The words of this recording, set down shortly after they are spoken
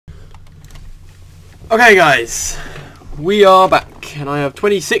Okay guys, we are back and I have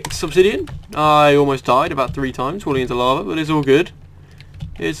 26 obsidian. I almost died about 3 times falling into lava, but it's all good.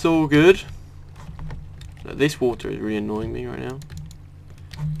 It's all good. This water is really annoying me right now.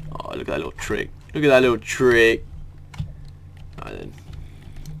 Oh, look at that little trick. Look at that little trick. Alright then.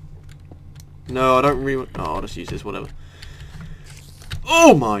 No, I don't really... Oh, I'll just use this, whatever.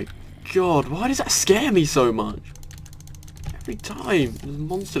 Oh my god, why does that scare me so much? Every time there's a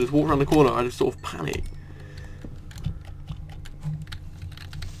monster that's walking around the corner, I just sort of panic.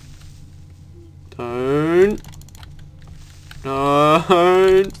 Don't.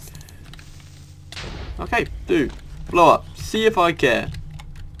 Okay, dude. Blow up. See if I care.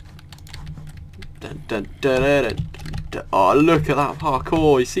 Dun, dun, dun, dun, dun, dun. Oh, look at that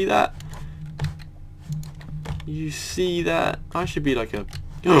parkour. You see that? You see that? I should be like a...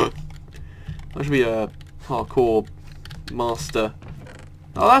 I should be a parkour master.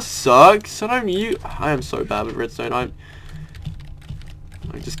 Oh, that sucks. I am so bad with redstone. I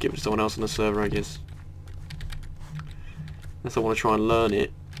just give it to someone else on the server, I guess. Unless I want to try and learn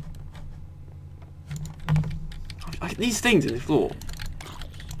it. These things in the floor.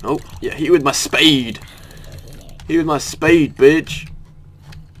 Oh, yeah, hit you with my spade. Hit you with my spade, bitch.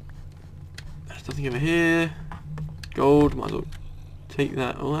 There's nothing over here. Gold, might as well take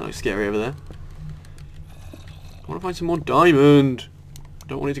that. Oh, that looks scary over there. I want to find some more diamond.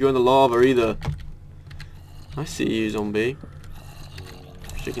 Don't want it to go in the lava either. I see you, zombie.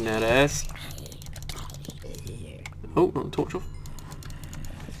 Shaking that ass. Oh, not the torch off.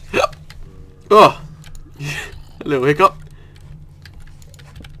 Oh! A little hiccup.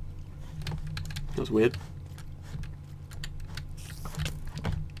 That's weird.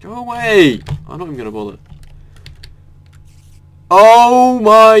 Go away! I'm not even going to bother. Oh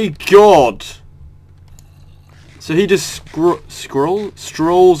my god! So he just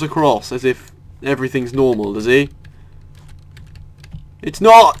strolls across as if everything's normal, does he? It's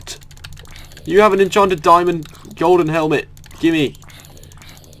not! You have an enchanted diamond golden helmet. Gimme.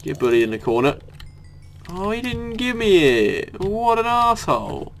 Get buddy in the corner. Oh, he didn't give me it. What an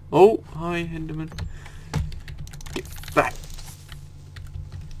asshole. Oh, hi, Enderman. Get back.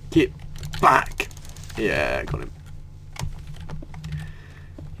 Get back. Yeah, got him.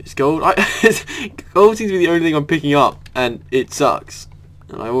 It's gold. Gold seems to be the only thing I'm picking up, and it sucks.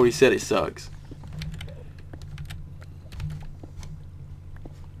 And I already said it sucks.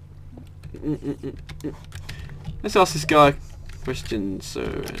 Let's ask this guy questions.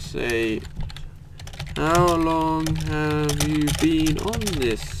 So I say, how long have you been on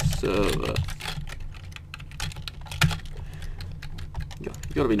this server? You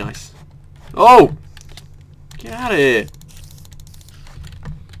gotta be nice. Oh! Get out of here!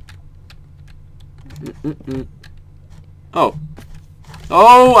 Oh.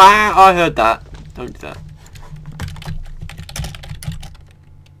 Oh, ah, I heard that. Don't do that.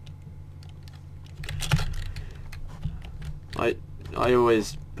 I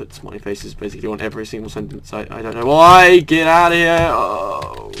always put smiley faces basically on every single sentence. I don't know why. Get out of here.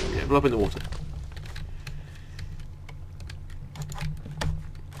 Oh, yeah, blow up in the water.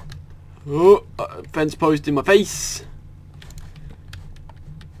 Oh, fence post in my face.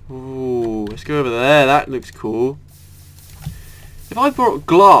 Ooh, let's go over there. That looks cool. If I brought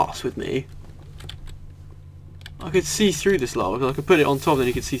glass with me, I could see through this lava, because I could put it on top and then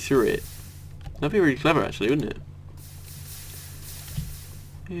you could see through it. That'd be really clever actually, wouldn't it?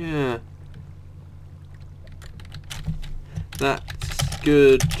 Yeah. That's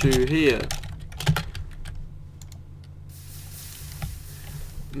good to hear.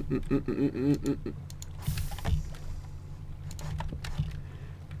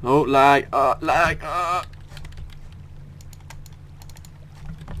 Oh, lag, lag,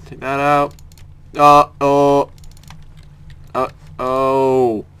 take that out. Oh. I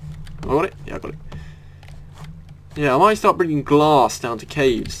got it? Yeah, I got it. Yeah, I might start bringing glass down to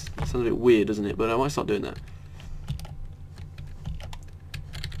caves. That sounds a bit weird, doesn't it? But I might start doing that.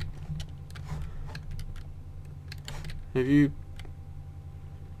 Have you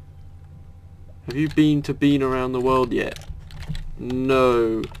been around the world yet?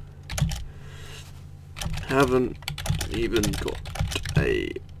 No. Haven't even got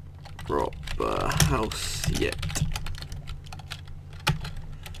a proper house yet.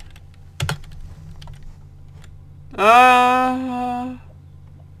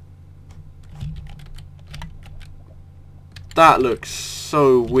 That looks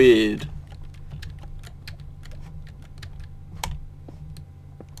so weird.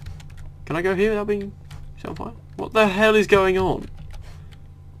 Can I go here without being set on fire? What the hell is going on?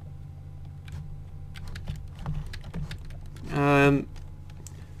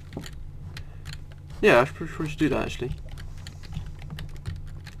 Yeah, I probably should do that actually.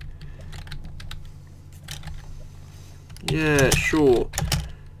 Yeah, sure.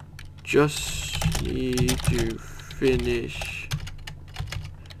 Just need to finish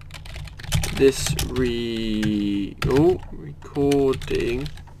this recording.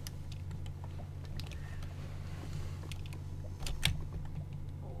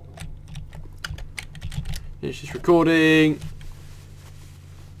 Finish this recording.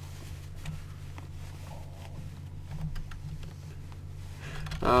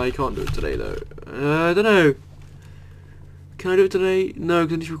 You can't do it today though. I don't know. Can I do it today? No,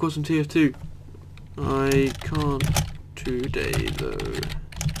 because I need to record some TF2. I can't today though.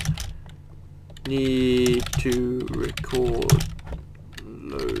 Need to record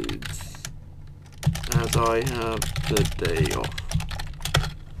loads as I have the day off.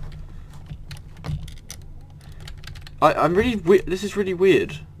 I'm really weird. This is really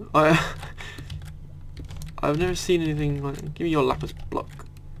weird. I've never seen anything like that. Give me your lapis block.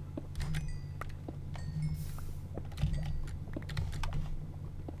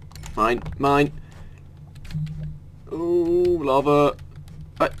 Mine. Oh, lava.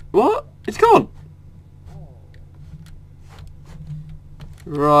 What? It's gone.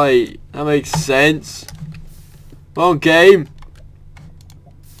 Right, that makes sense. Come on, game.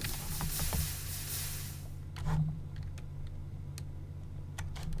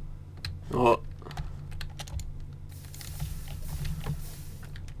 What?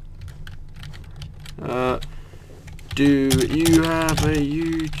 Do you have a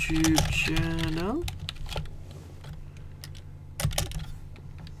YouTube channel?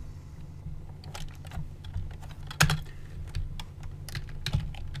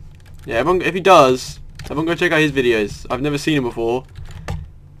 Yeah, if he does, everyone go check out his videos. I've never seen him before,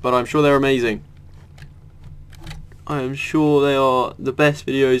 but I'm sure they're amazing. I am sure they are the best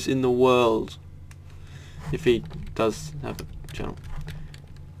videos in the world. If he does have a channel.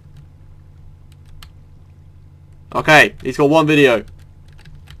 Okay, he's got one video.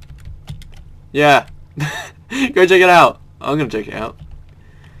 Yeah. Go check it out. I'm gonna check it out.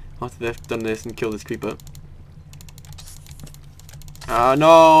 After they've done this and killed this creeper. No!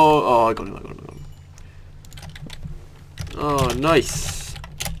 Oh, I got him. Oh, nice.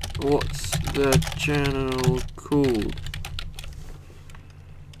 What's the channel called?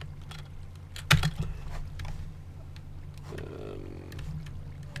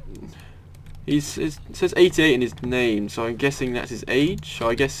 It says 88 in his name, so I'm guessing that's his age. So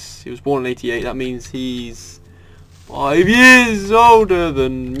I guess he was born in 88. That means he's 5 years older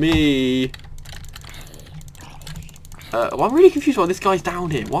than me. Well, I'm really confused why this guy's down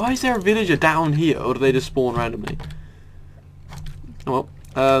here. Why is there a villager down here, or do they just spawn randomly? Oh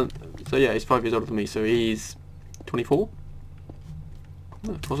well. So yeah, he's 5 years older than me, so he's 24.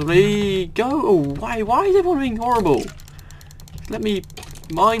 Possibly go. Oh, why is everyone being horrible? Just let me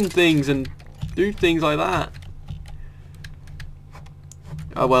mine things and do things like that.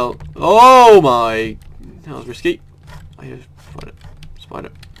 Oh well. Oh my! That was risky. I hear a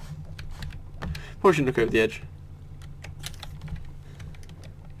spider. Probably shouldn't look over the edge.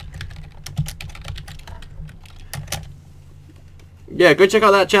 Yeah, go check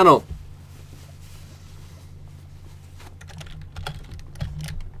out that channel.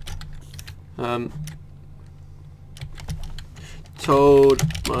 Told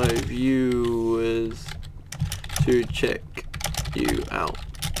my viewers to check you out.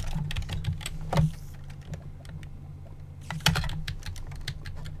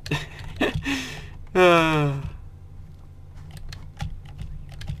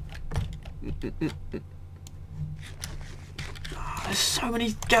 There's so many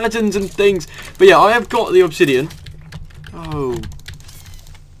skeletons and things. But yeah, I have got the obsidian. Oh.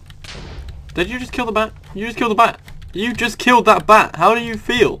 Did you just kill the bat? You just killed the bat. You just killed that bat. How do you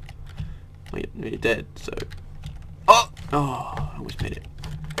feel? Oh, you're dead, so... Oh! Oh, I almost made it.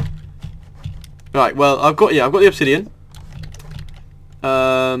 Right, well, I've got the obsidian.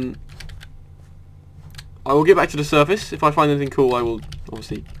 I will get back to the surface. If I find anything cool, I will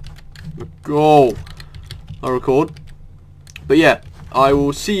obviously... I'll record. But yeah, I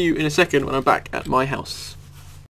will see you in a second when I'm back at my house.